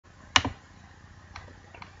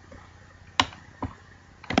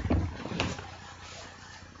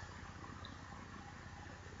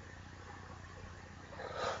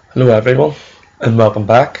Hello everyone and welcome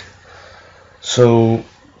back. So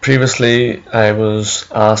previously I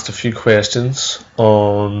was asked a few questions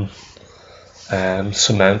on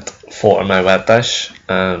cement for my wet dash,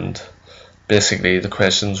 and basically the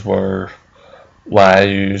questions were why I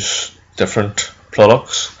use different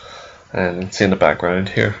products. And you can see in the background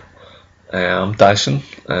here I am dashing,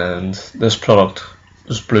 and this product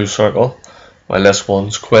is Blue Circle while this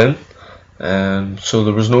one's Quinn. So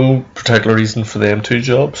there was no particular reason for them two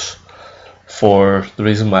jobs. For the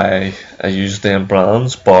reason why I used them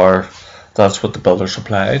brands, bar that's what the builder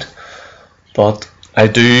supplied. But I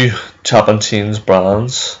do chop and change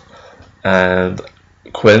brands, and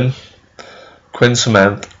Quinn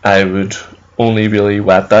cement I would only really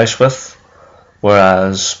wet dash with,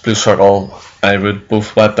 whereas Blue Circle I would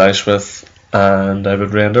both wet dash with and I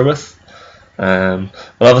would render with. But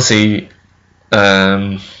obviously,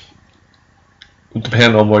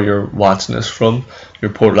 depending on where you're watching this from,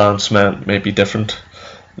 your Portland cement may be different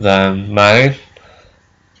than mine.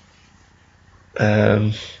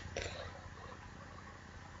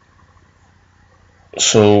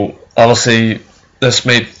 So obviously this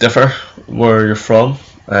may differ where you're from,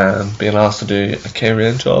 being asked to do a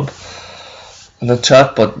K-Rain job in the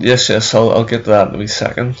chat, but yes, I'll get to that in a wee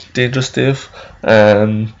second, Dangerous Dave.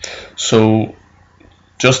 So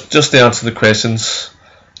just to answer the questions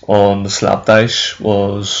on the slap dash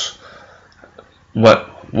was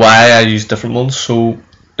why I use different ones. So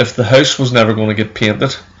if the house was never going to get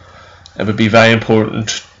painted, it would be very important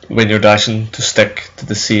when you're dashing to stick to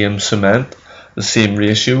the same cement, the same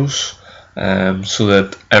ratios, so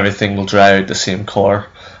that everything will dry out the same colour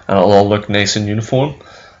and it'll all look nice and uniform.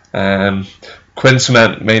 Quinn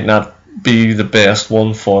cement might not be the best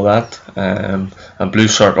one for that, and Blue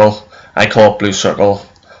Circle, I call it Blue Circle,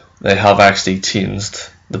 they have actually changed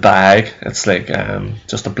the bag. It's like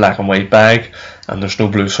just a black and white bag, and there's no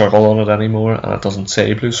Blue Circle on it anymore, and it doesn't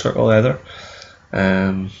say Blue Circle either.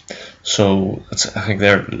 So I think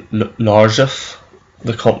they're Largef,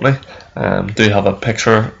 the company, do have a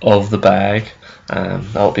picture of the bag, and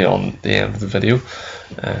that'll be on the end of the video,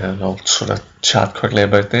 and I'll sort of chat quickly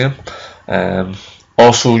about them.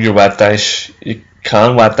 Also, your wet dash, you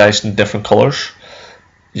can wet dash in different colours.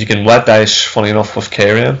 You can wet dash, funny enough, with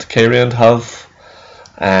K-Rain. K-Rain have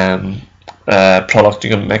a product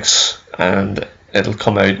you can mix and it'll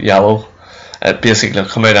come out yellow. Basically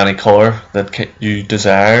it'll come out any colour that you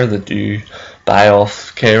desire, that you buy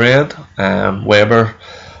off K-Rain. Weber,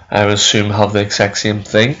 I would assume, have the exact same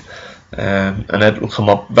thing, and it will come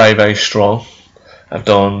up very, very strong. I've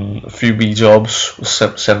done a few wee jobs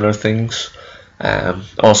with similar things,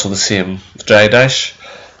 also the same dry dash,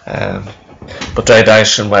 but dry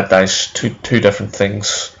dash and wet dash, two different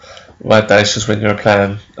things. Wet dash is when you're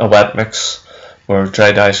applying a wet mix, where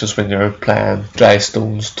dry dash is when you're applying dry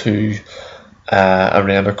stones to a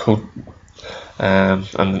render coat, and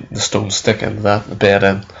the stones stick into that, the bed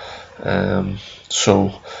in.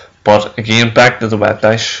 But again, back to the wet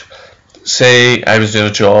dash. Say I was doing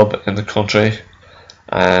a job in the country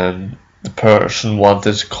and the person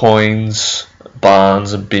wanted coins,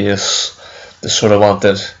 bands and base. They sort of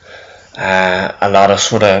wanted a lot of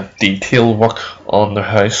sort of detail work on their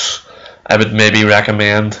house. I would maybe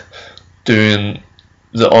recommend doing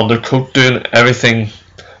the undercoat, doing everything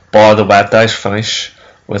bar the wet dash finish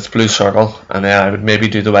with Blue Circle, and then I would maybe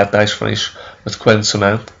do the wet dash finish with Quinn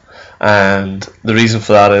cement. And the reason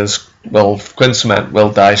for that is, well, Quinn cement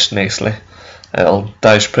will dash nicely, it'll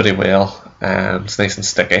dash pretty well, and it's nice and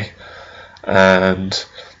sticky. And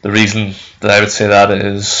the reason that I would say that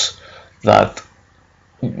is that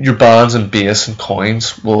your bands and base and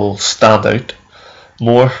coins will stand out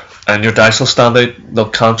more, and your dash will stand out. They'll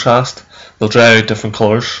contrast, they'll dry out different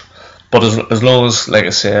colours, but as long as, like I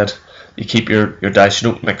said, you keep your dash,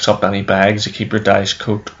 you don't mix up any bags, you keep your dash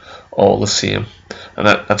coat all the same. And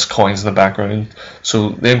that's coins in the background, so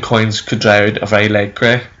them coins could dry out a very light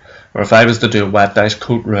grey, or if I was to do a wet dash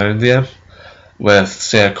coat round them with,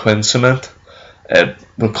 say, a Quinn cement, it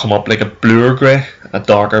will come up like a bluer grey, a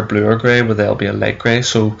darker bluer grey, where there'll be a light grey.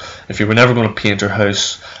 So if you were never going to paint your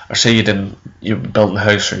house, or say you're building a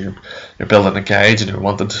house, or you're building a garage and you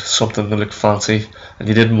wanted something to look fancy and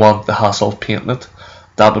you didn't want the hassle of painting it,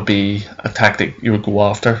 that would be a tactic you would go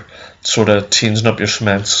after, sort of changing up your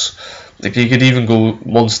cements. Like, you could even go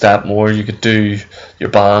one step more, you could do your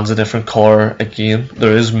bands a different colour again.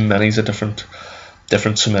 There is many of different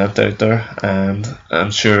cement out there, and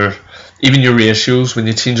I'm sure even your ratios, when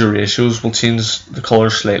you change your ratios, will change the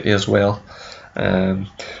colour slightly as well.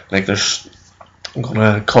 Like there's, I'm going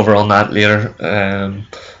to cover on that later,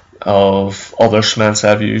 of other cements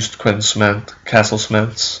I've used, Quinn cement, Castle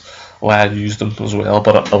cements, why I use them as well,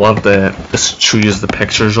 but I want to show you the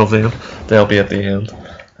pictures of them. They'll be at the end.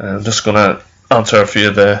 I'm just gonna answer a few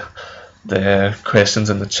of the questions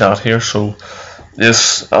in the chat here. So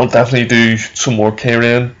yes, I'll definitely do some more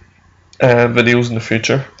K-Rain videos in the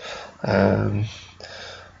future.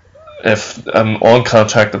 If I'm on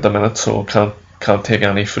contract at the minute, so can't take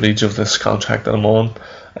any footage of this contract that I'm on.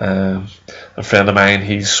 A friend of mine,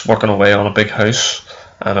 he's working away on a big house,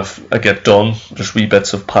 and if I get done, there's wee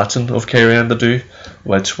bits of patching of K-Rain to do,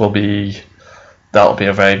 which that'll be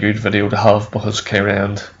a very good video to have, because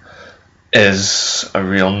K-Rain is a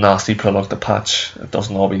real nasty product to patch. It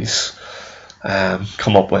doesn't always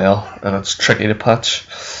come up well, and it's tricky to patch.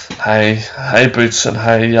 Hi Boots, and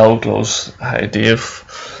hi Yellow Glows, hi Dave.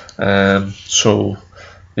 So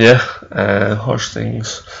yeah, harsh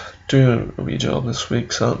things. Doing a wee job this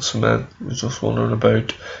week. Sand Cement was just wondering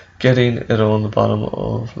about getting it on the bottom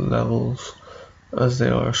of levels as they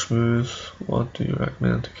are smooth. What do you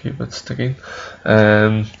recommend to keep it sticking?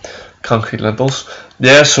 Concrete lintels.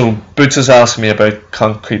 Yeah, so Boots is asking me about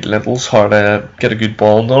concrete lintels, how to get a good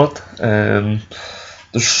bond on it.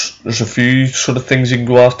 There's a few sort of things you can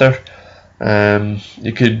go after.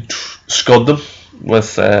 You could scud them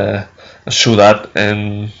with I show that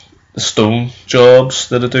in the stone jobs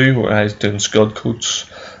that I do, where I was doing scud coats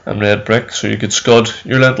and red brick. So you could scud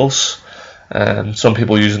your lintels. Some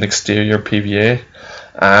people use an exterior PVA,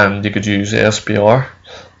 and you could use SBR.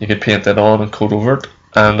 You could paint it on and coat over it,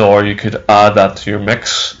 or you could add that to your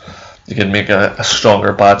mix. You can make a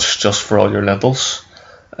stronger batch just for all your lintels.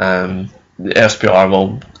 The SBR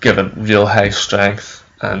will give it real high strength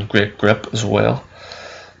and great grip as well.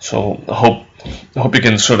 So I hope you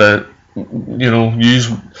can sort of,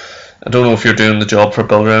 use. I don't know if you're doing the job for a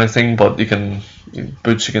builder or anything, but you can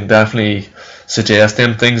definitely suggest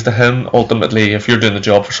them things to him. Ultimately, if you're doing the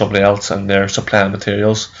job for somebody else and they're supplying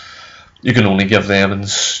materials, you can only give them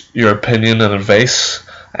your opinion and advice.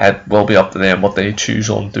 It will be up to them what they choose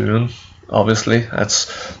on doing. Obviously,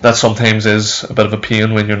 that sometimes is a bit of a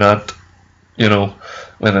pain when you're not,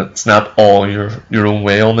 when it's not all your own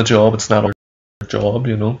way on the job. It's not your job,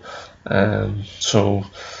 so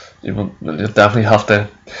you definitely have to.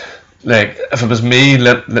 Like, if it was me,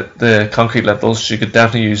 the concrete lintels, you could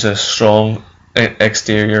definitely use a strong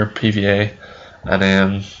exterior PVA, and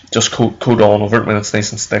then just coat on over it when it's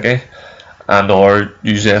nice and sticky, or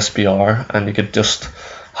use SBR, and you could just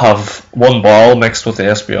have one ball mixed with the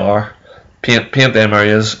SBR, paint them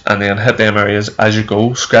areas, and then hit them areas as you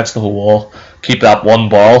go, scratch the whole wall, keep that one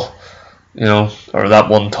ball, or that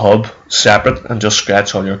one tub separate, and just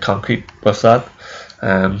scratch all your concrete with that.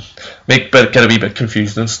 Get a wee bit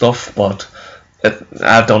confused and stuff, but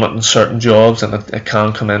I've done it in certain jobs, and it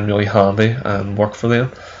can come in really handy and work for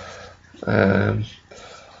them.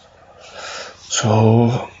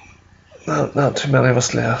 So not too many of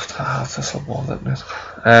us left. Thistle bonded, mate.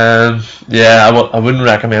 Yeah, I wouldn't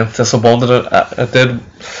recommend thistle bonded. I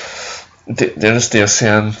did stay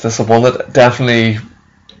saying thistle bonded. Definitely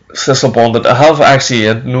thistle bonded.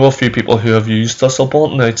 I know a few people who have used thistle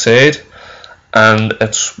bonding outside, and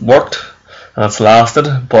it's worked and it's lasted,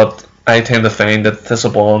 but I tend to find that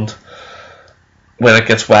thistle bond, when it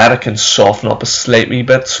gets wet, it can soften up a slight wee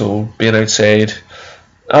bit. So being outside,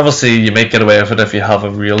 obviously you might get away with it if you have a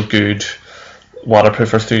real good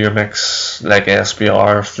waterproofer through your mix, like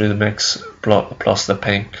SBR through the mix plus the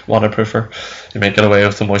pink waterproofer. You might get away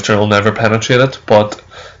with the moisture will never penetrate it, but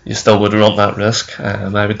you still would run that risk.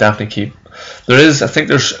 I would definitely keep. I think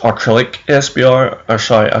there's acrylic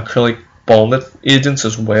acrylic bonded agents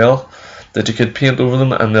as well that you could paint over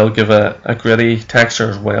them, and they'll give a gritty texture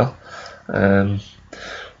as well.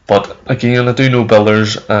 But again, I do know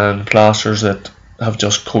builders and plasters that have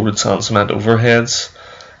just coated sand cement overheads.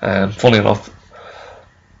 Funny enough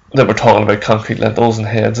that we're talking about concrete lintels and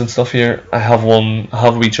heads and stuff here, I have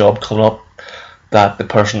a wee job coming up that the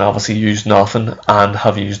person obviously used nothing and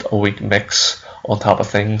have used a weak mix on top of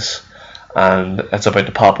things, and it's about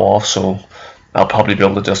to pop off, so I'll probably be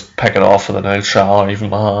able to just pick it off with an nail trowel or even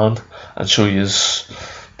my hand and show you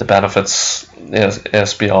the benefits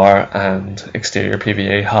SBR and exterior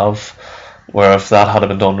PVA have, where if that had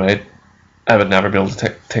been done right, I would never be able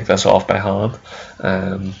to take this off by hand.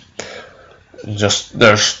 Just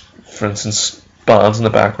there's, for instance, bands in the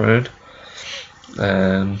background.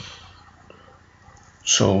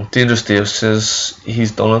 So Dangerous Dave says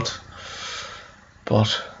he's done it,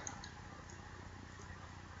 but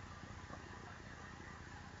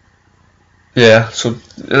yeah. So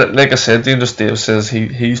like I said, Dangerous Dave says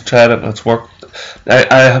he's tried it and it's worked.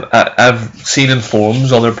 I've seen in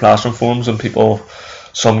forums, other plastering forums, and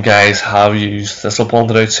some guys have used thistle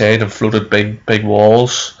bonded outside and floated big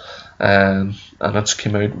walls and it's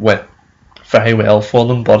came out very well for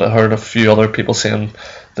them. But I heard a few other people saying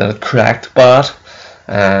that it cracked bad.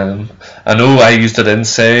 I know I used it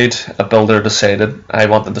inside. A builder decided I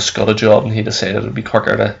wanted to scud a job, and he decided it'd be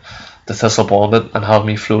quicker to thistle bond it and have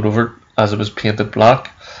me float over it as it was painted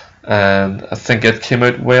black. And I think it came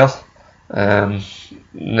out well.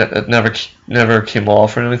 It never came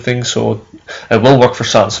off or anything, so it will work for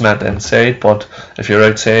sand cement inside. But if you're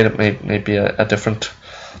outside, it may be a different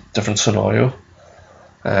scenario.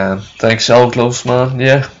 Thanks, Yellow Gloves, man.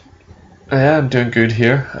 Yeah, I'm doing good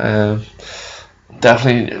here.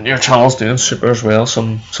 Definitely, your channel's doing super as well.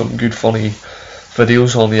 Some good funny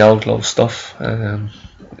videos on the Yellow Glove stuff, and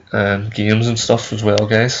games and stuff as well,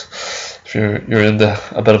 guys. If you're into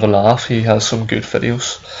a bit of a laugh, he has some good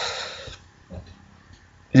videos.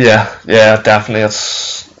 Yeah, definitely.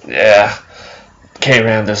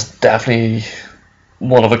 K-Rand is definitely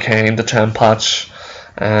one of a kind to try and patch.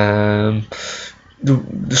 The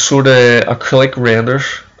sort of acrylic renders,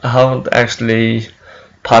 I haven't actually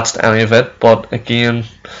patched any of it, but again,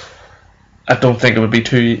 I don't think it would be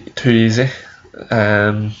too easy.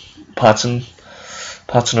 Patching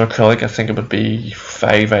acrylic, I think it would be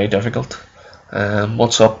very difficult.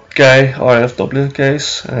 What's up, Guy RFW,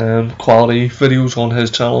 guys? Quality videos on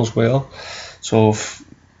his channel as well. So if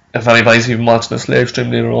anybody's even watching this live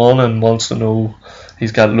stream later on and wants to know,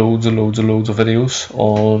 he's got loads of videos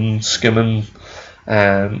on skimming,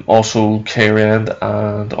 also K-Rand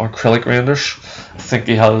and acrylic renders. I think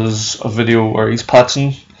he has a video where he's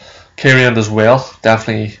patching K-Rand as well.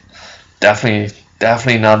 Definitely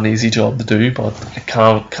not an easy job to do, but it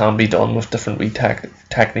can be done with different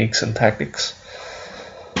techniques and tactics.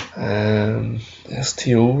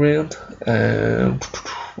 STO Rand.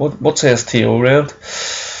 What's STO Rand?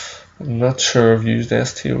 I'm not sure I've used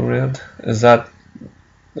STO Rand. I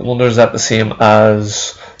wonder, is that the same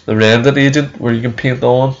as the rendered agent where you can paint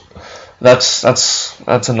on? That's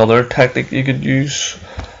another tactic you could use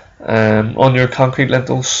on your concrete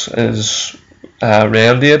lintels, is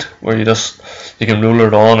Rendered, where you can roll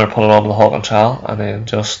it on or put it on with a hot and trowel and then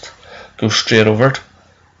just go straight over it.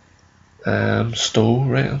 Stow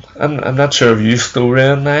Rand. I'm not sure I've used Stow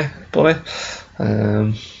Rand now, buddy.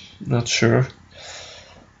 Not sure.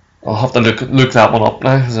 I'll have to look that one up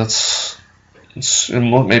now, because it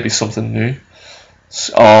might be something new.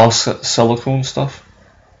 Silicone stuff.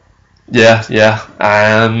 Yeah.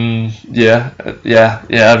 I've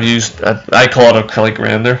used. I call it acrylic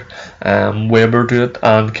render. Weber do it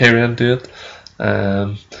and K-Rand do it.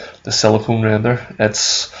 The silicone render. I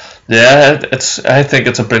think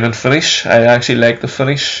it's a brilliant finish. I actually like the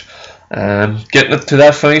finish. Getting it to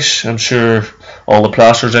that finish, I'm sure all the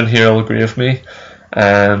plasters in here will agree with me.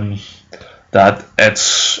 That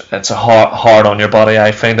it's a hard on your body.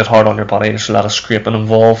 I find it hard on your body. There's a lot of scraping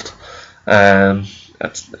involved.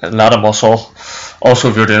 It's a lot of muscle. Also,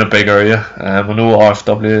 if you're doing a big area, I know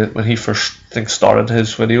RFW, when he first started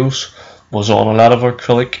his videos, was on a lot of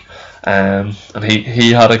acrylic, and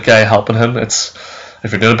he had a guy helping him. If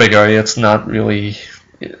you're doing a big area, I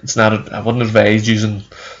wouldn't advise using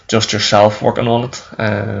just yourself working on it,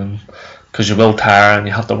 because you will tire and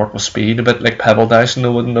you have to work with speed, a bit like pebble dashing. I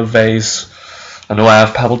wouldn't advise. I know I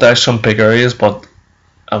have pebble dashed some big areas, but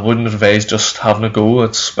I wouldn't advise just having a go.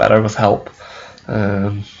 It's better with help.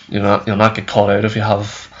 You'll not get caught out if you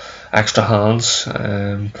have extra hands.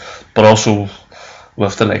 But also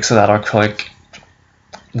with the likes of that acrylic,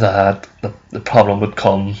 that the problem would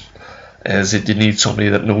come is that you need somebody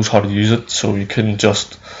that knows how to use it. So you couldn't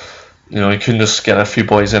just get a few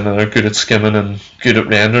boys in and they're good at skimming and good at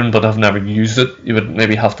rendering, but have never used it. You would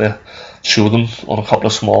maybe have to show them on a couple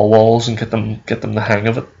of small walls and get them the hang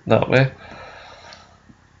of it that way.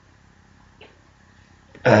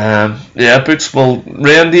 Boots. Well,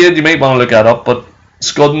 Rendered, you might want to look that up, but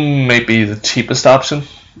scudding might be the cheapest option,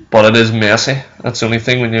 but it is messy. That's the only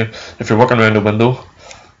thing. If you're working around a window,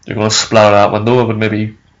 you're going to splatter that window. I would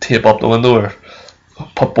maybe tape up the window or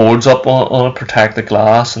put boards up on it, protect the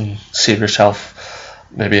glass, and save yourself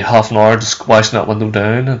maybe half an hour just washing that window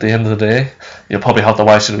down. At the end of the day, you'll probably have to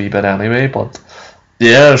wash it a wee bit anyway, but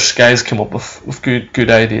yeah, there's guys come up with good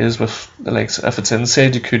ideas with the likes. If it's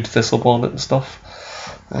inside, you could thistle bond it and stuff.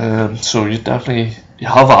 So you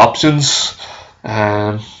have options.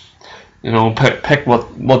 Pick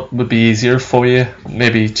what would be easier for you,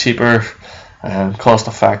 maybe cheaper and cost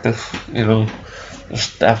effective.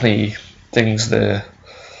 There's definitely things to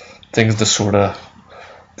sort of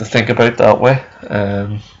to think about that way.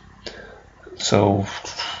 So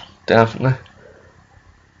definitely.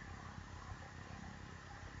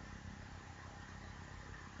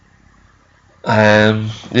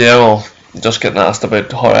 Well, just getting asked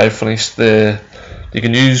about how I finished the. You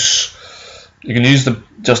can use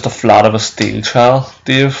just the flat of a steel trowel,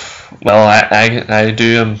 Dave. Well, I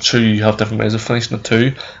do. I'm sure you have different ways of finishing it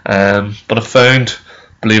too. But I found,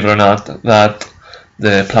 believe it or not, that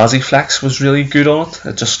the Plasiflex was really good on it.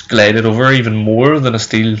 It just glided over even more than the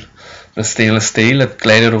stainless steel. It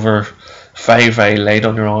glided over very light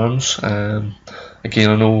on your arms.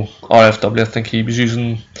 Again, I know RFW, I think he was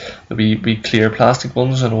using the wee clear plastic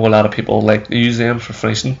ones. I know a lot of people like to use them for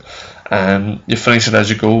finishing. You finish it as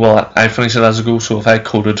you go. Well, I finish it as I go, so if I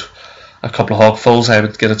coated a couple of hogfulls, I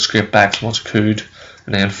would get it scraped back as much as I could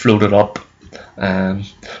and then float it up.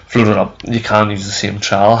 You can use the same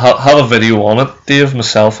trowel. Have a video on it, Dave,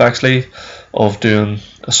 myself actually, of doing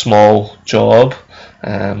a small job.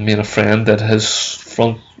 Me and a friend did his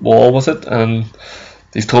front wall with it, and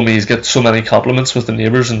he's told me he's got so many compliments with the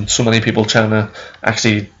neighbours and so many people trying to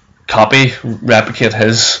actually replicate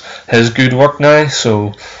his good work now.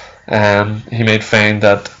 So he might find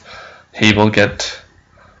that he will get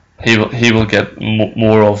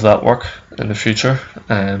more of that work in the future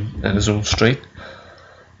in his own street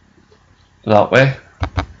that way.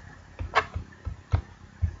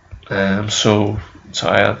 So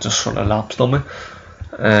sorry, I just sort of lapsed on me.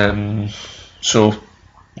 So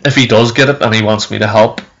if he does get it and he wants me to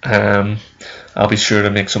help, I'll be sure to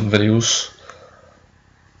make some videos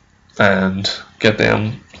and get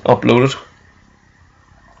them uploaded.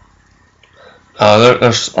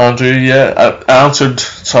 There's Andrew. Yeah, I answered.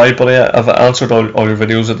 Sorry, buddy. I've answered all your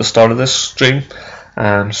videos at the start of this stream.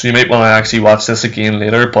 So you might want to actually watch this again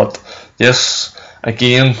later. But yes,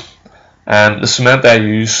 again, the cement I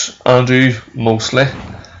use, Andrew, mostly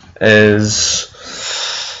is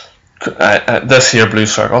this here blue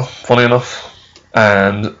circle. Funny enough,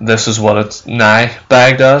 and this is what it's now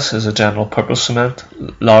bagged as, is a general purpose cement,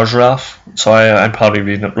 large RAF. Sorry, I'm probably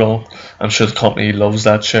reading it wrong. I'm sure the company loves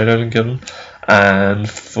that shout out and given. And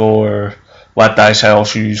for wet dash, I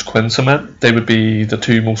also use Quinn cement. They would be the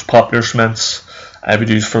two most popular cements I would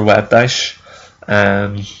use for wet dash.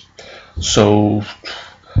 So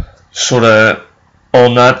sort of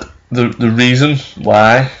on that, the reason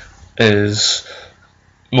why is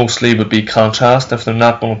mostly would be contrast. If they're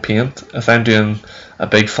not going to paint, if I'm doing a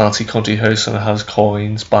big fancy country house and it has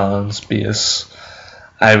coins, bands, base,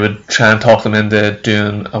 I would try and talk them into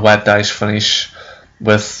doing a wet dash finish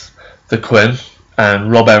with the Quinn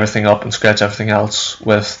and rub everything up and scratch everything else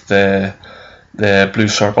with the blue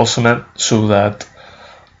circle cement, so that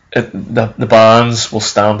the bands will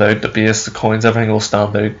stand out, the base, the coins, everything will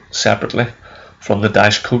stand out separately from the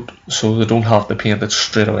dash coat, so they don't have to paint it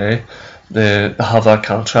straight away. They have that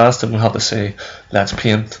contrast. They don't have to say, let's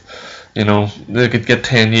paint. You know, they could get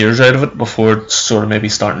 10 years out of it before it's sort of maybe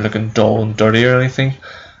starting looking dull and dirty or anything,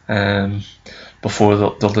 before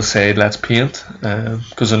they'll decide let's paint.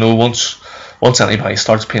 Because I know once anybody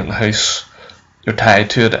starts painting the house, you're tied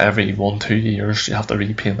to it every 1-2 years. You have to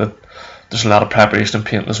repaint it. There's a lot of preparation and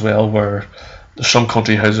painting as well, where there's some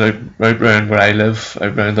country houses out around where I live,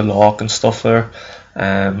 out around the lock and stuff there.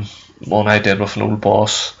 One I did with an old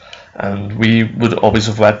boss, and we would always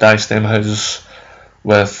have wet dashed them houses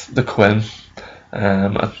with the Quinn.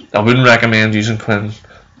 I wouldn't recommend using Quinn.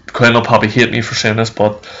 Quinn will probably hate me for saying this,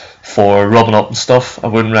 but for rubbing up and stuff, I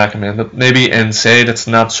wouldn't recommend it. Maybe inside it's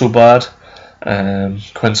not so bad.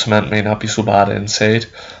 Quinn cement may not be so bad inside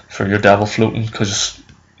for your devil floating, because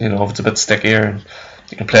you know, if it's a bit stickier and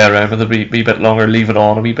you can play around with it a wee bit longer, leave it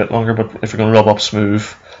on a wee bit longer. But if you're going to rub up smooth,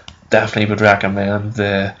 definitely would recommend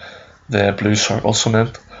the blue circle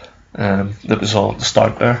cement that was on at the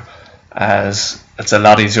start there, as it's a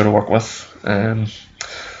lot easier to work with.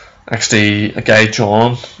 Actually, a guy,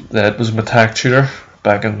 John, that was my tech tutor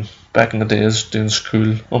back in the days doing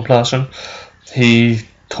school on plastering, he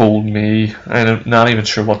told me, I'm not even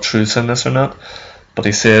sure what truth's in this or not, but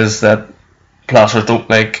he says that plasterers don't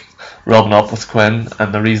like rubbing up with Quinn,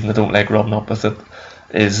 and the reason they don't like rubbing up with it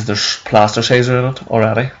is there's plaster sizer in it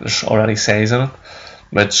already. There's already size in it,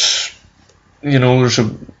 which, you know,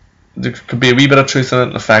 there could be a wee bit of truth in it,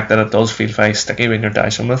 in the fact that it does feel very sticky when you're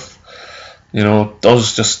dashing with. You know, it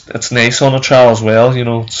does it's nice on a trowel as well. You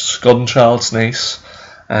know, it's good on trowel, it's nice.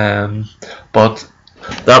 But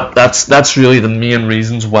that's really the main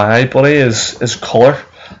reasons why, buddy, is colour.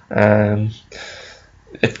 I'm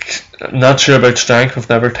not sure about strength. I've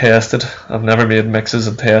never tested. I've never made mixes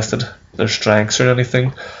and tested their strengths or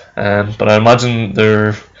anything. But I imagine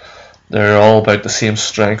they're all about the same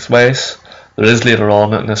strength wise. There is later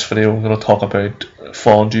on in this video I'm going to talk about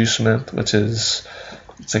fondue cement, which is,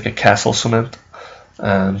 it's like a castle cement,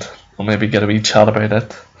 and I'll maybe get a wee chat about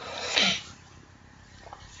it.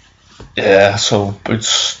 Yeah, so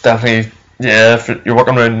boots, definitely yeah, if you're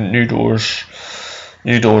working around new doors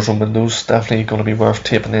and windows, definitely going to be worth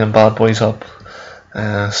taping them bad boys up.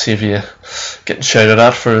 Save you getting shouted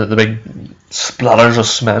at for the big splatters of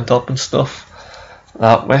cement up and stuff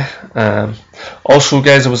that way. Also,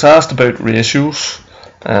 guys, I was asked about ratios.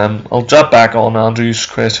 I'll drop back on Andrew's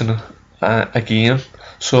question again,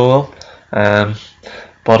 so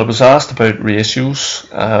but I was asked about ratios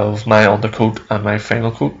of my undercoat and my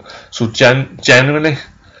final coat. So generally,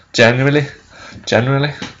 can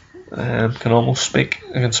almost speak.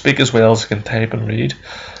 I can speak as well as I can type and read.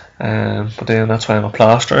 But then that's why I'm a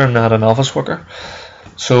plasterer and not an office worker.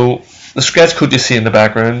 So the sketch coat you see in the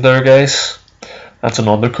background there, guys, that's an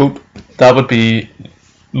undercoat. That would be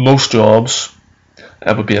most jobs.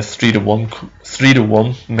 It would be a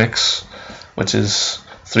 3-to-1 mix, which is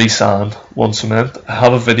 3 sand, 1 cement. I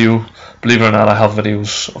have a video, believe it or not, I have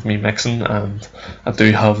videos of me mixing, and I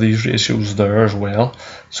do have these ratios there as well.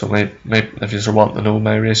 So if you're wanting to know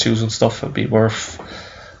my ratios and stuff, it'd be worth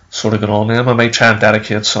sort of going on them. I might try and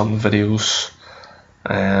dedicate some videos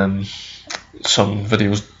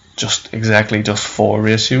just for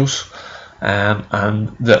ratios.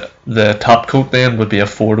 And the top coat then would be a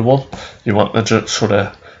 4-to-1. You want to sort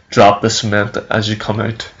of drop the cement as you come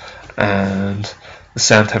out, and the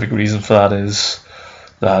scientific reason for that is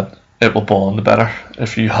that it will bond better.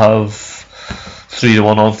 If you have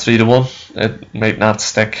 3-to-1 on 3-to-1, it might not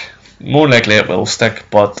stick. More likely it will stick,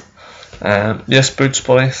 but yes, Boots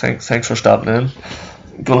buddy, thanks for stopping in.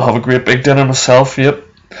 I'm gonna have a great big dinner myself, yep.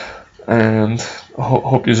 And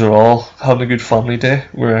hope you are all having a good family day.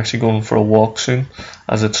 We're actually going for a walk soon,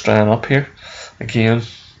 as it's drying up here. Again,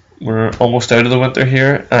 we're almost out of the winter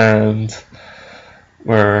here, and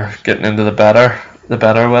we're getting into the better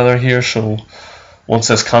weather here. So once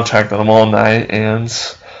this contract that I'm on now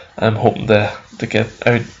ends, I'm hoping to get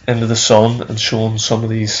out into the sun and showing some of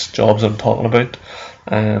these jobs I'm talking about.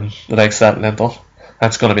 The likes of that lintel.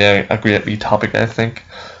 That's going to be a great wee topic, I think.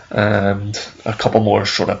 And a couple more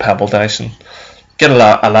sort of pebble dicing. Get a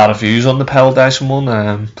lot of views on the pebble dicing one.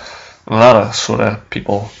 A lot of sort of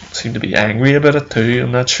people seem to be angry about it too.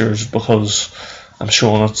 I'm not sure it's because I'm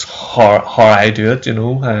showing it's how I do it, you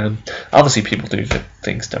know. Obviously people do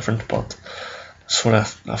things different, but sort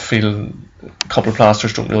of I feel a couple of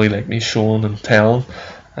plasters don't really like me showing and telling,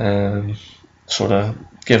 sort of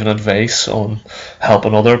giving advice on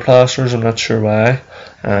helping other plasters. I'm not sure why.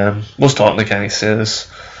 Was talking to Kenny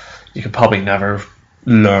says you could probably never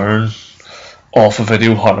learn off a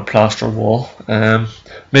video how to plaster a wall.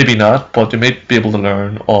 Maybe not, but you might be able to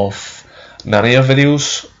learn off many of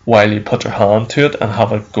videos while you put your hand to it and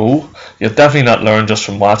have a go. You'll definitely not learn just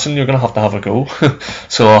from watching. You're going to have a go.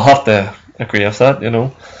 So I'll have to agree with that, you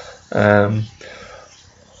know.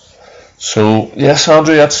 So yes,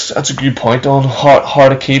 Andrew, that's a good point on how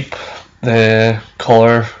to keep the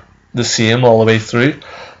colour the same all the way through.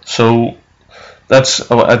 So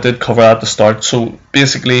I did cover at the start. So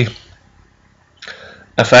basically,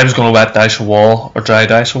 if I was going to wet dice a wall or dry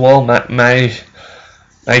dice a wall, my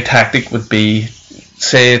tactic would be,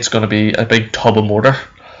 say it's going to be a big tub of mortar,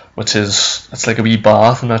 which is, it's like a wee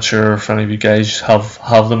bath. I'm not sure if any of you guys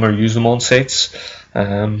have them or use them on sites.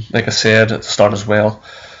 Like I said at the start as well,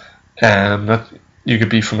 you could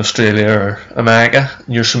be from Australia or America.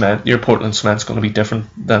 Your Portland cement's going to be different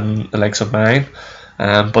than the likes of mine.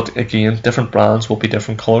 But again, different brands will be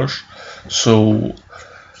different colours. So,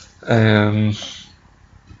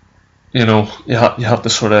 you know, you have to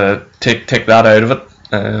sort of take that out of it.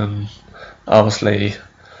 Obviously,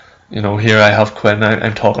 you know, here I have Quinn.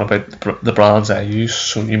 I'm talking about the brands I use,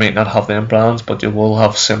 so you might not have them brands, but you will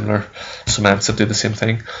have similar cements that do the same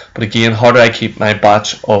thing. But again, how do I keep my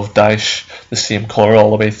batch of dice the same colour all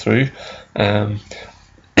the way through? Pardon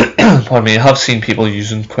me, I have seen people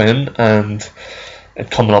using Quinn and it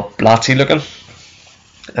coming up blotchy looking.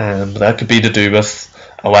 That could be to do with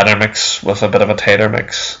a wetter mix with a bit of a tighter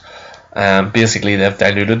mix. Basically, they've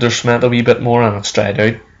diluted their cement a wee bit more and it's dried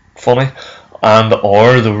out funny.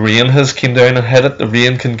 Or the rain has came down and hit it. The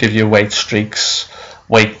rain can give you white streaks,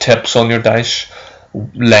 white tips on your dice.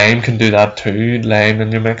 Lime can do that too. Lime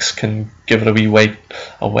in your mix can give it a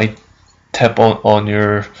white tip on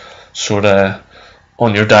your sort of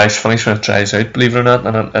on your dice finish when it dries out. Believe it or not,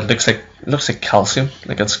 and it looks like calcium.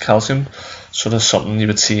 Like it's calcium, sort of something you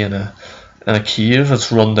would see in a cave.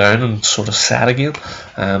 It's run down and sort of set again.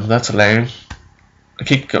 That's a lime. I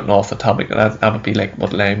keep getting off the topic. That would be like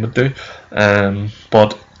what lime would do.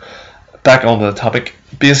 But back onto the topic.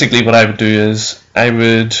 Basically, what I would do is I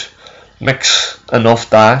would mix enough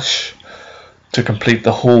dash to complete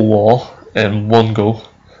the whole wall in one go.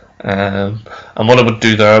 And what I would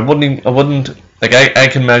do there, I wouldn't Like I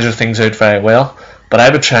can measure things out very well, but I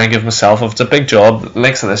would try and give myself, if it's a big job, the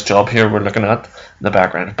likes of this job here we're looking at in the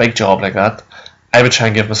background, a big job like that, I would try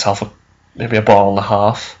and give myself maybe a ball and a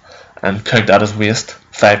half and count that as waste.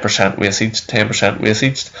 5% waste each, 10% waste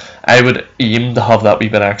each. I would aim to have that wee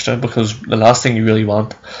bit extra, because the last thing you really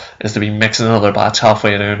want is to be mixing another batch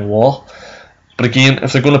halfway down the wall. But again,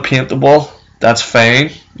 if they're going to paint the wall, that's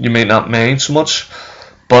fine. You may not mind so much.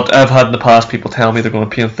 But I've had in the past people tell me they're going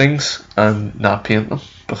to paint things and not paint them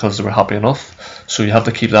because they were happy enough. So you have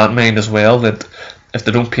to keep that in mind as well, that if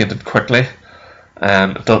they don't paint it quickly,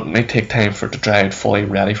 it may take time for it to dry out fully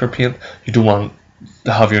ready for paint. You don't want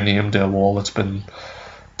to have your name to a wall that's been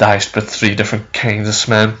dashed with 3 different kinds of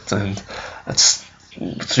cement, and it's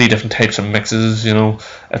 3 different types of mixes. You know,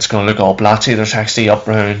 it's going to look all blotchy. There's actually up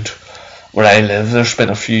around where I live, there's been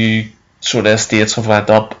a few sort of estates have went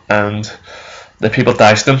up and the people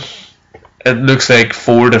dashed them. It looks like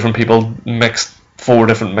 4 different people mixed 4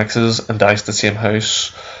 different mixes and dashed the same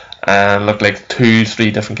house, and looked like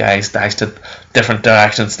 2-3 different guys dashed it different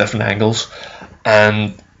directions, different angles.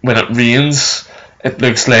 And when it rains, it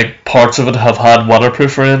looks like parts of it have had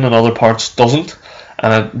waterproofer in and other parts doesn't,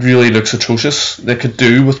 and it really looks atrocious. They could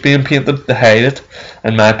do with being painted to hide it,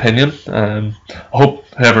 in my opinion. I hope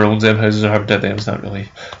whoever owns them houses or whoever did them is not really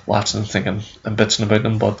watching and thinking and bitching about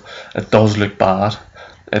them, but it does look bad.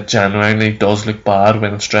 It genuinely does look bad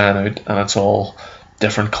when it's drying out and it's all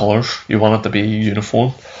different colours. You want it to be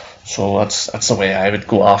uniform, so that's the way I would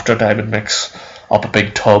go after it. I would mix up a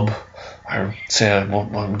big tub, or say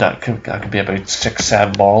that could be about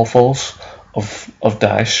 6-7 barrelfuls of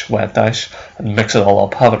dash, wet dash, and mix it all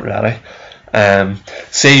up, have it ready.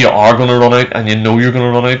 Say you are going to run out and you know you're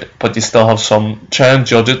going to run out, but you still have some, try and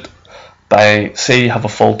judge it by, say you have a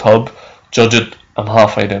full tub, judge it, I'm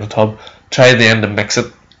halfway down the tub, try then to mix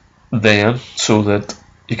it then, so that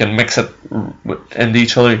you can mix it into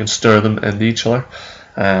each other, you can stir them into each other.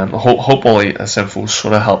 Hopefully this info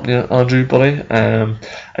sort of helped you, Andrew, buddy.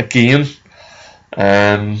 Again,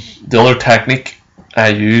 the other technique I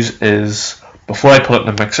use is, before I put it in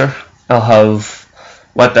a mixer, I'll have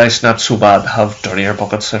wet dash, not so bad, have dirtier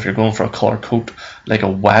buckets. If you're going for a colour coat, like a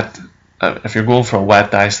wet, if you're going for a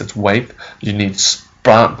wet dash that's white, you need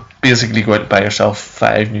basically go out and buy yourself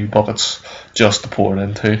 5 new buckets just to pour it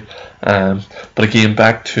into. But again,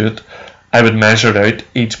 back to it, I would measure out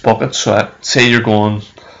each bucket. So say you're going,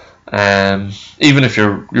 even if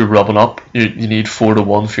you're rubbing up, you need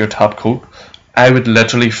 4-to-1 for your top coat. I would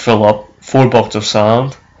literally fill up 4 buckets of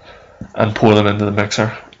sand and pour them into the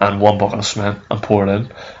mixer, and 1 bucket of cement and pour it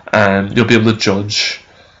in, and you'll be able to judge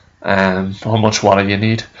how much water you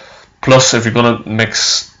need. Plus, if you're going to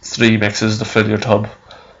mix 3 mixes to fill your tub,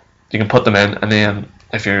 you can put them in, and then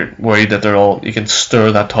if you're worried that they're all, you can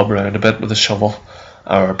stir that tub around a bit with a shovel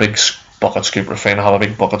or a big bucket scoop. Or if I have a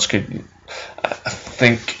big bucket scoop, I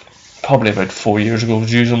think probably about 4 years ago I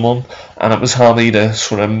was using one, and it was handy to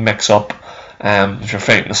sort of mix up. If you're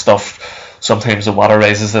fighting the stuff, sometimes the water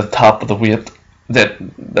rises to the top of the weight. That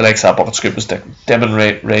the likes of that bucket scoop was dipping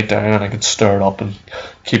right down, and I could stir it up and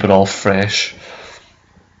keep it all fresh.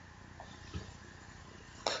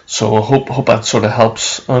 So I hope that sort of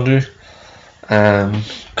helps, Andrew.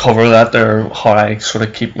 Cover that there, how I sort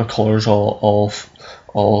of keep my colours all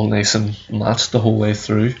nice and matched the whole way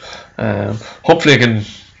through. Hopefully I can,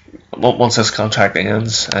 once this contract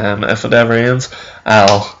ends, if it ever ends,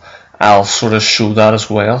 I'll sort of show that as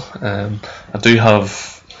well. I do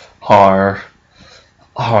have how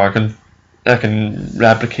I can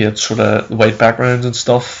replicate sort of the white backgrounds and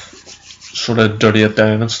stuff, sort of dirty it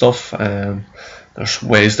down and stuff. There's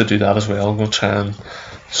ways to do that as well. I'm going to try and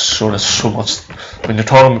sort of so much, when you're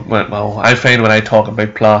talking, well, I find when I talk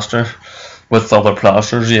about plaster with other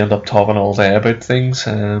plasters, you end up talking all day about things.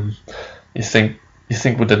 You think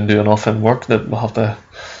we didn't do enough in work, that we'll have to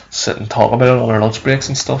sit and talk about it on our lunch breaks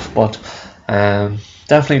and stuff. But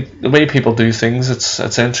definitely the way people do things,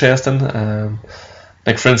 it's interesting.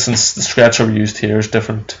 Like for instance, the scratcher we used here is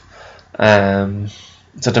different.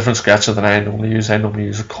 It's a different scratcher than I normally use. I normally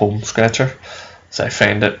use a comb scratcher, so I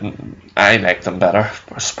find that I like them better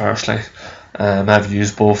personally. I've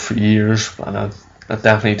used both for years, and I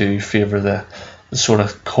definitely do favour the sort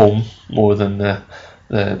of comb more than the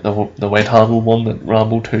white handle one that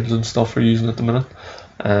Rambo tools and stuff are using at the minute,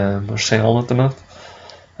 or selling at the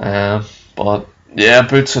minute. But yeah,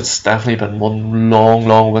 boots, it's definitely been one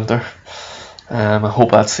long winter. I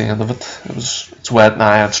hope that's the end of it. It's wet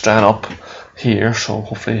now, it's drying up here, so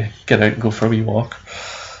hopefully get out and go for a wee walk,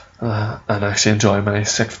 and actually enjoy my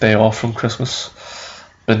 6th day off from Christmas.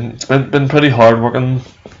 It's been pretty hard working,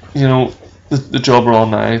 you know, the job we're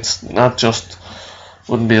on now. It's not just,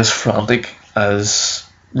 wouldn't be as frantic as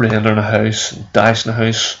rendering a house, dashing a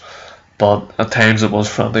house, but at times it was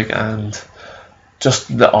frantic, and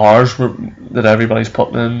just the hours that everybody's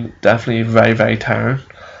putting in, definitely very, very tiring.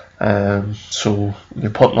 So when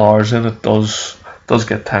you're putting hours in, it does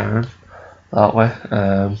get tiring that way.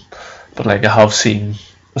 But like, I have seen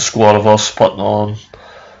a squad of us putting on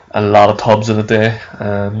a lot of tubs in a day.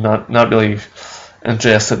 Not really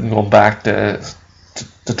interested in going back to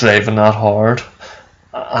driving that hard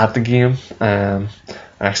at the game.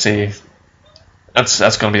 Actually,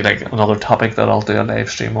 that's going to be like another topic that I'll do a live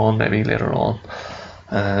stream on maybe later on.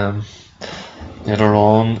 And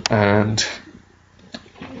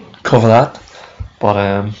cover that.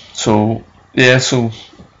 But so yeah, so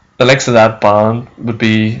the likes of that band would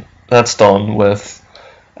be, that's done with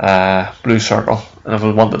Blue Circle, and if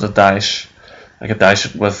I wanted to dash, I could dash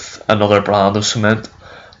it with another brand of cement,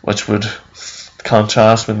 which would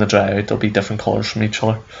contrast when they dry out. They'll be different colours from each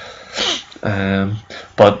other.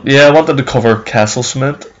 But yeah, I wanted to cover Kessel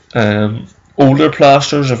cement. Older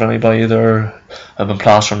plasters, if anybody there have been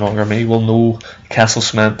plastering longer than me, will know Kessel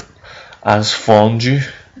cement as fondue,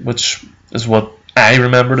 which is what I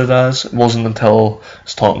remembered it as. It wasn't until I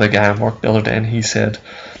was talking to a guy at work the other day, and he said,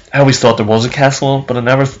 I always thought there was a Kessel on, but I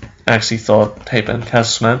never actually thought type in Kessel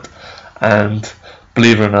cement, and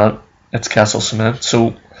believe it or not, it's Kessel cement.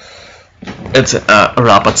 So it's a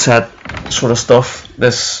rapid set sort of stuff.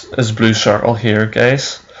 This is Blue Circle here,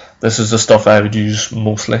 guys. This is the stuff I would use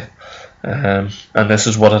mostly, and this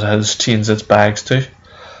is what it has changed its bags to.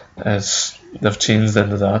 They've changed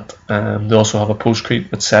into that. They also have a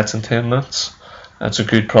postcrete which sets in 10 minutes. That's a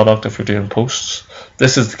good product if you're doing posts.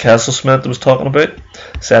 This is the Kessel cement I was talking about.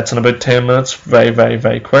 Sets in about 10 minutes. Very, very,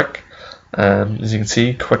 very quick. As you can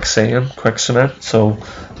see, quick cement. So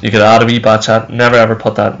you could add a wee batch at. Never ever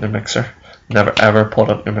put that in your mixer. Never ever put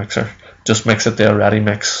it in your mixer. Just mix it there, ready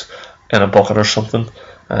mix in a bucket or something.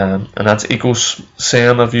 And that's Eco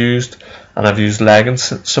Sand I've used, and I've used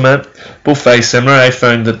Leggings cement. Both very similar. I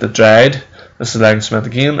found that the dried, this is Leggings cement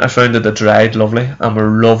again, I found that the dried lovely, and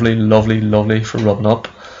were lovely, lovely, lovely for rubbing up.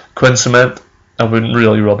 Quinn cement, I wouldn't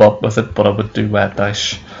really rub up with it, but I would do wet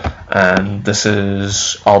dash. And this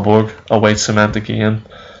is Aalborg, a white cement again,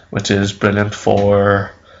 which is brilliant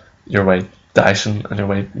for your white dashing and your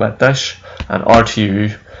white wet dash. And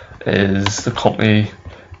RTU is the company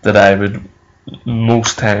that I would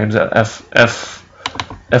most times,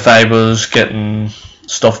 if I was getting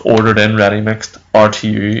stuff ordered in ready mixed,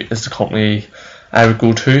 RTU is the company I would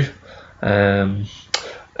go to.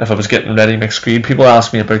 If I was getting ready mixed screed, people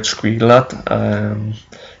ask me about screed a lot,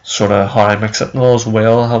 sort of how I mix it and all as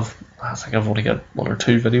well. I think I've only got 1 or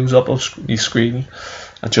 2 videos up of me screeding,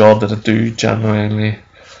 a job that I do genuinely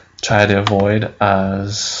try to avoid,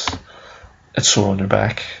 as it's sore on your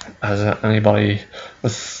back, as anybody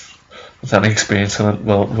with any experience in it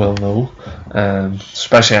will know.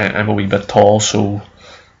 Especially I'm a wee bit tall, so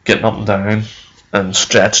getting up and down and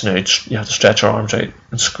stretching out, you have to stretch your arms out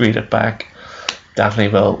and screed it back.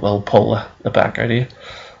 Definitely will pull the back out of you.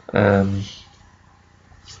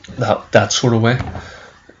 That sort of way.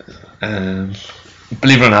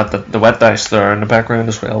 Believe it or not, the wet dash there in the background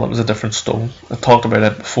as well, it was a different stone. I talked about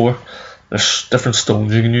it before. There's different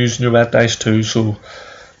stones you can use in your wet dash too, so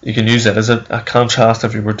you can use it as a contrast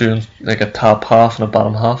if you were doing like a top half and a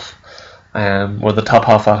bottom half. Where the top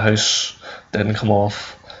half of that house didn't come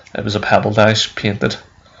off, it was a pebble dash painted.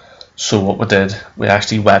 So what we did, we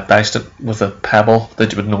actually wet dashed it with a pebble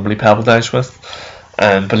that you would normally pebble dash with.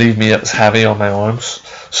 And believe me, it was heavy on my arms.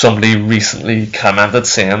 Somebody recently commented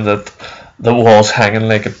saying that the wall's hanging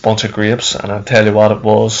like a bunch of grapes, and I'll tell you what it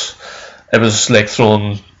was. It was like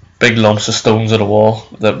throwing big lumps of stones at a wall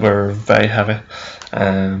that were very heavy.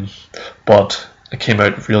 But it came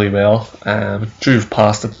out really well. Drove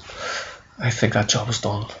past it. I think that job was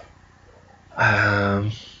done.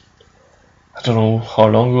 I don't know how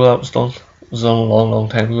long ago that was done. It was done a long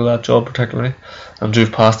time ago, that job particularly. And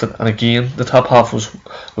drove past it, and again the top half was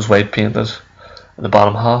white painted, and the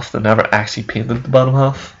bottom half, they never actually painted the bottom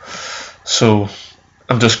half. So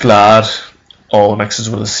I'm just glad all the mixes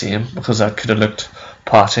were the same, because that could have looked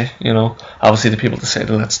patchy, you know. Obviously the people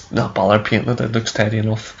decided, let's not bother painting it, it looks tidy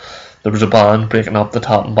enough. There was a band breaking up the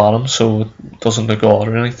top and bottom, so it doesn't look odd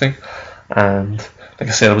or anything. And like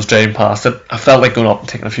I said, I was driving past it. I felt like going up and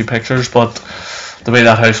taking a few pictures, but the way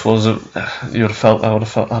that house was, I would have felt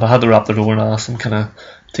I'd had to wrap the door and ask and kind of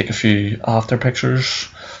take a few after pictures.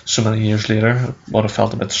 So many years later, I would have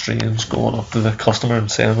felt a bit strange going up to the customer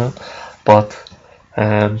and saying that. But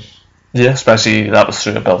yeah, especially that was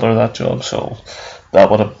through a builder, that job, so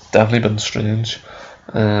that would have definitely been strange.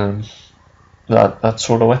 That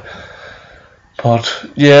sort of way. But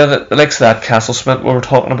yeah, the likes of that castle cement we were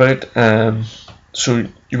talking about. So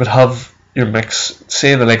you would have your mix.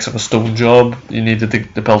 Say the likes of a stone job, you needed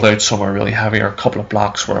to build out somewhere really heavy, or a couple of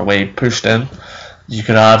blocks were away pushed in. You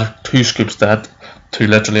could add 2 scoops of that to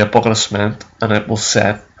literally a bucket of cement, and it will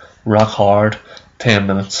set rock hard 10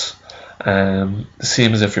 minutes. The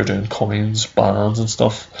same as if you're doing coins, bands, and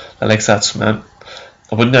stuff. I like that cement.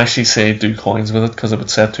 I wouldn't actually say do coins with it because it would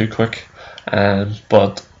set too quick.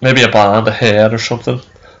 But maybe a band, a head, or something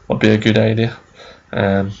would be a good idea.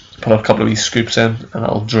 Put a couple of wee scoops in, and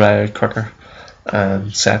it'll dry out quicker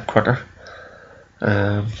and set quicker.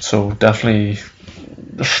 So definitely,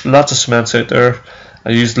 there's lots of cements out there. I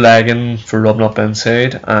used legging for rubbing up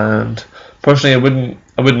inside, and personally, I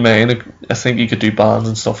wouldn't mind. I think you could do bands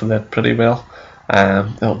and stuff with that pretty well.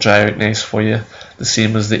 It'll dry out nice for you. The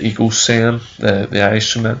same as the Eco Sand, the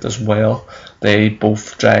Irish cement as well. They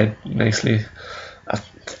both dried nicely.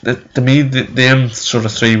 To me, them sort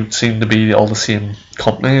of three seem to be all the same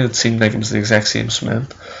company. It seemed like it was the exact same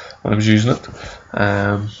cement when I was using it.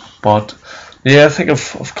 But yeah, I think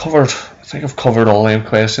I've covered all them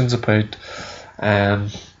questions about.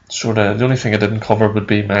 Sort of the only thing I didn't cover would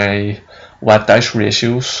be my wet dash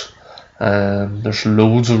ratios. There's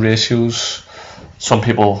loads of ratios. Some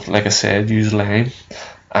people, like I said, use lime.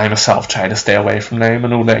 I myself try to stay away from lime. I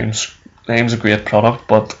know lime's a great product,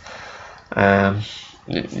 but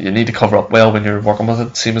you need to cover up well when you're working with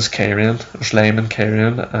it. Same as K-Rain. There's lime in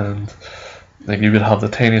K-Rain, and like you would have the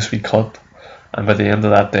tiniest wee cut, and by the end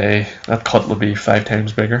of that day, that cut would be 5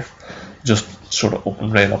 times bigger. Just sort of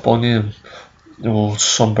open right up on you, and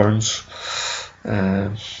sunburns.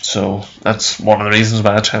 So that's one of the reasons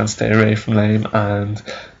why I try and stay away from lime. And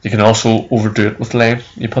you can also overdo it with lime.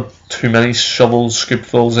 You put too many shovels,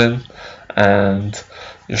 scoopfuls in, and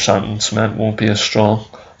your sand and cement won't be as strong.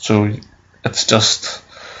 So it's just,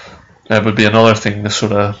 it would be another thing to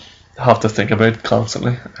sort of have to think about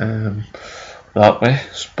constantly that way.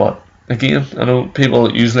 But again, I know people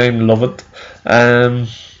that use lime love it, and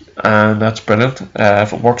that's brilliant.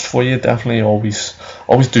 If it works for you, definitely always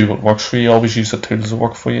do what works for you. Always use the tools that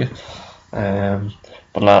work for you. But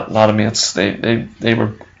a lot of mates, they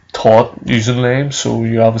were taught using lime, so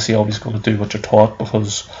you're obviously always going to do what you're taught,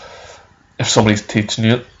 because if somebody's teaching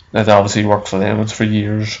you it obviously worked for them. It's for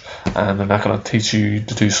years, and they're not going to teach you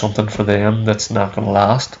to do something for them that's not going to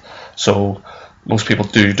last. So most people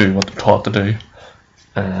do what they're taught to do.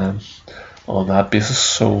 On that basis.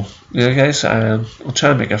 So yeah, guys, I'll try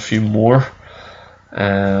and make a few more.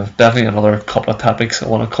 Definitely another couple of topics I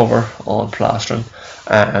want to cover on plastering,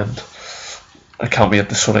 and I can't wait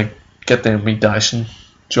to sort of get them wee dashing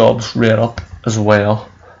jobs read up as well,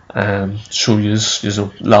 and show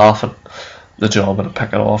you'll laugh at the job and pick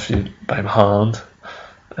it off you by hand.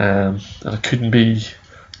 And it couldn't be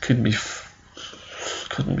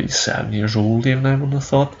 7 years old even, I wouldn't have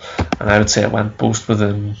thought, and I would say it went post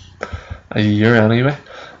within a year anyway.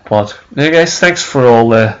 But yeah, guys, thanks for all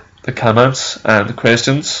the comments and the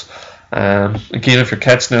questions. Again, if you're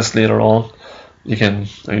catching this later on,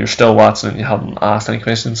 you're still watching and you haven't asked any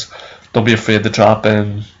questions, don't be afraid to drop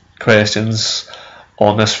in questions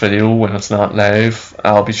on this video when it's not live.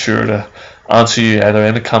 I'll be sure to answer you either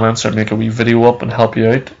in the comments or make a wee video up and help you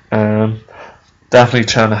out. Definitely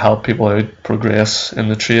trying to help people out progress in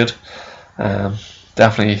the trade.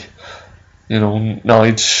 Definitely,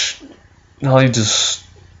 knowledge is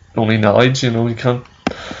only knowledge. You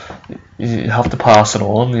have to pass it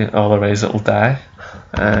on, otherwise it'll die.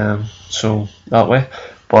 So that way.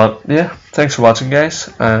 But yeah, thanks for watching, guys,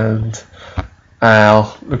 and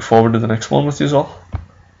I'll look forward to the next one with you all.